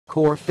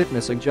Core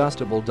Fitness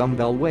Adjustable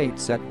Dumbbell Weight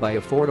Set by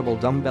Affordable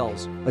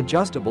Dumbbells,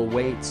 Adjustable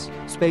Weights,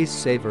 Space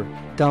Saver,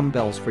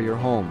 Dumbbells for your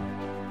home.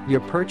 Your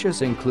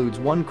purchase includes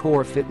 1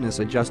 Core Fitness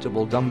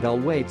Adjustable Dumbbell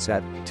Weight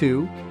Set,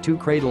 2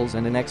 cradles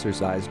and an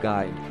exercise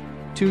guide.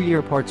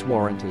 2-year parts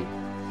warranty.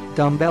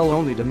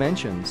 Dumbbell-only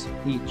dimensions,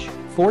 each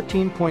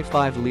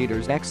 14.5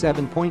 liters x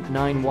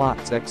 7.9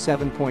 watts x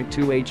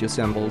 7.2 H.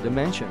 Assemble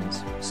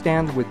dimensions,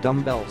 stand with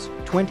dumbbells,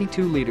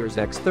 22 liters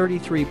x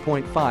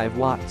 33.5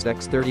 watts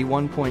x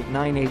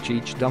 31.9 H.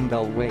 Each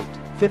dumbbell weight,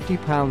 50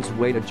 pounds.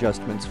 Weight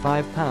adjustments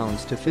 5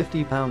 pounds to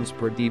 50 pounds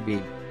per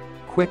db.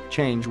 Quick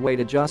change weight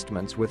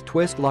adjustments with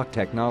twist lock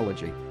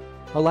technology.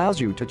 Allows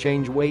you to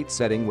change weight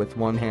setting with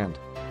one hand.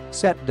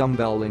 Set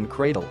dumbbell in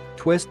cradle,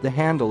 twist the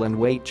handle and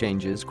weight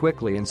changes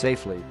quickly and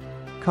safely.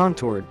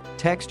 Contoured,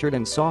 textured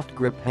and soft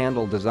grip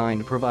handle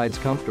design provides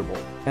comfortable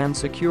and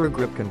secure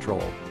grip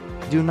control.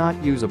 Do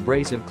not use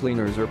abrasive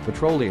cleaners or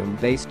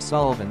petroleum-based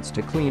solvents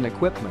to clean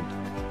equipment.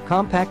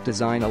 Compact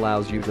design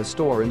allows you to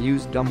store and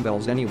use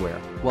dumbbells anywhere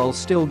while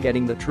still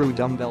getting the true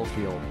dumbbell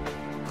feel.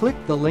 Click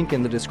the link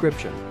in the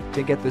description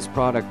to get this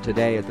product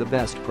today at the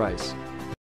best price.